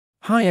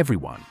Hi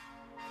everyone!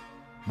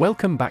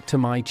 Welcome back to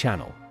my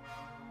channel.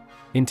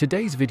 In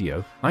today's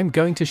video, I'm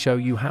going to show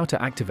you how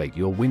to activate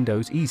your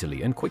Windows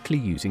easily and quickly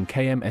using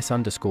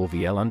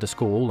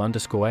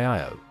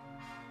KMS_VL_all_AIO.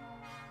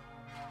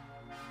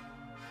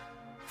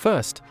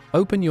 First,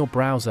 open your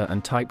browser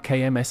and type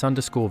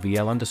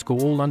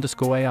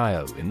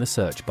KMS_VL_all_AIO in the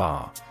search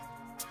bar.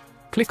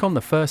 Click on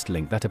the first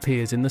link that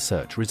appears in the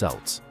search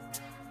results.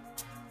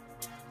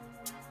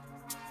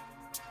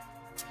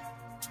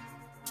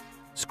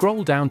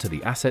 Scroll down to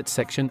the Assets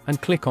section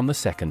and click on the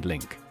second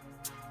link.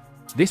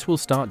 This will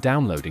start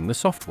downloading the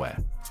software.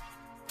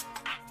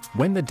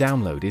 When the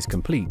download is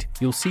complete,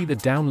 you'll see the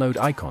download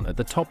icon at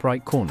the top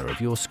right corner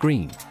of your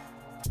screen.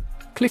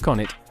 Click on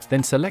it,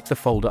 then select the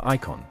folder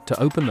icon to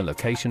open the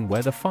location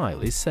where the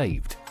file is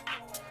saved.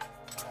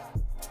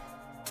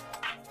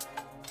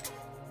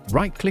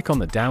 Right-click on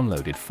the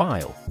downloaded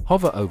file,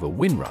 hover over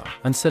WinRAR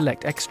and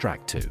select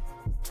Extract to.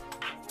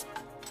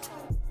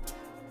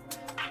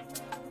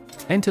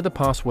 Enter the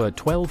password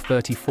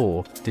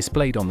 1234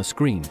 displayed on the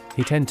screen,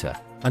 hit enter,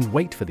 and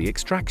wait for the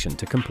extraction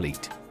to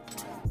complete.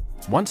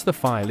 Once the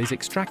file is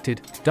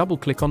extracted,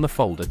 double-click on the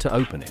folder to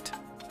open it.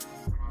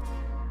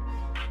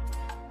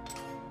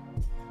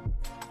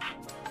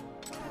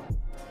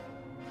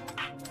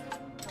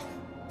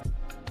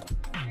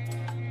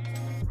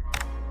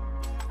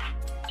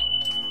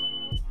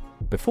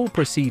 Before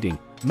proceeding,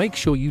 make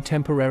sure you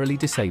temporarily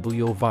disable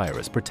your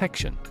virus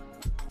protection.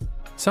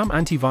 Some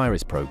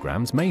antivirus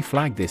programs may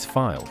flag this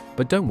file,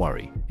 but don't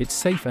worry, it's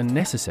safe and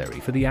necessary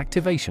for the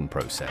activation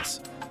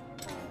process.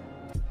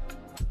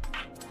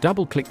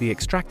 Double-click the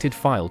extracted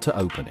file to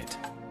open it.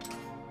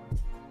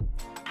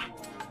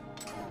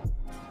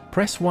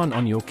 Press 1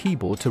 on your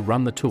keyboard to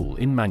run the tool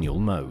in manual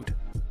mode.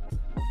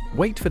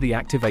 Wait for the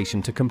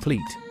activation to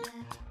complete.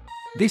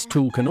 This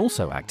tool can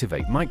also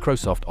activate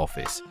Microsoft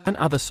Office and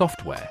other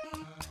software.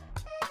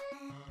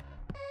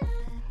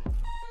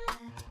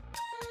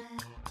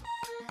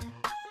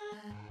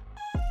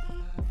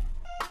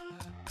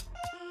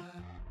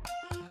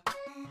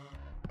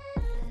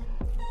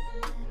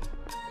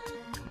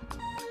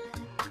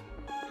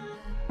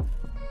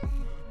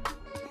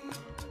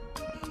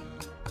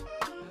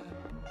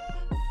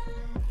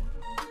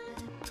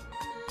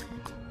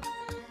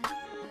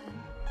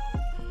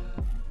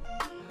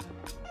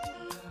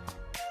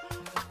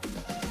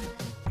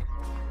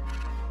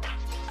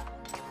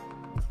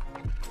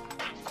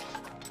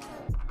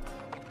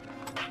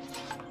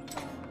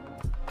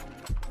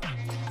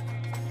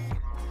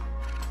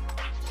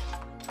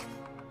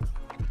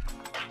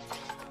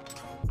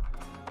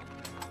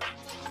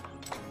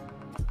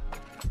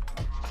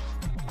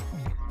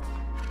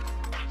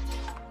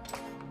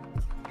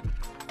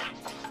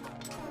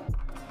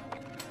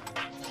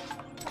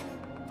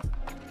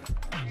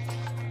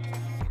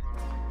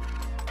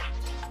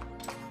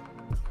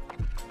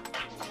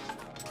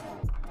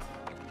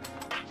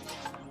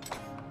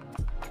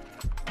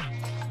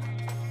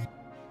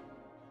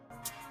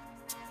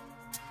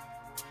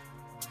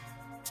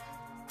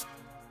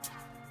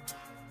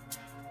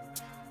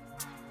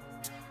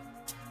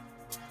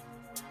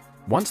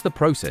 Once the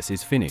process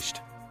is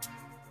finished,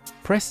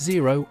 press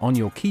 0 on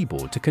your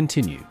keyboard to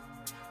continue.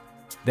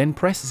 Then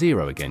press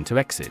 0 again to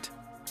exit.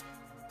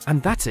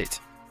 And that's it!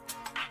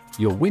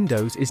 Your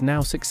Windows is now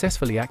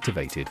successfully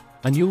activated,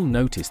 and you'll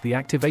notice the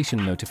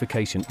activation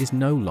notification is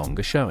no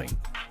longer showing.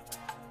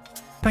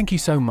 Thank you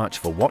so much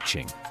for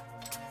watching.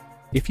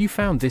 If you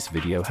found this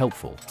video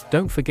helpful,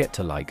 don't forget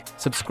to like,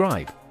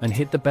 subscribe, and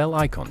hit the bell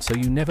icon so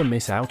you never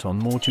miss out on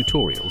more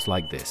tutorials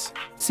like this.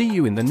 See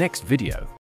you in the next video.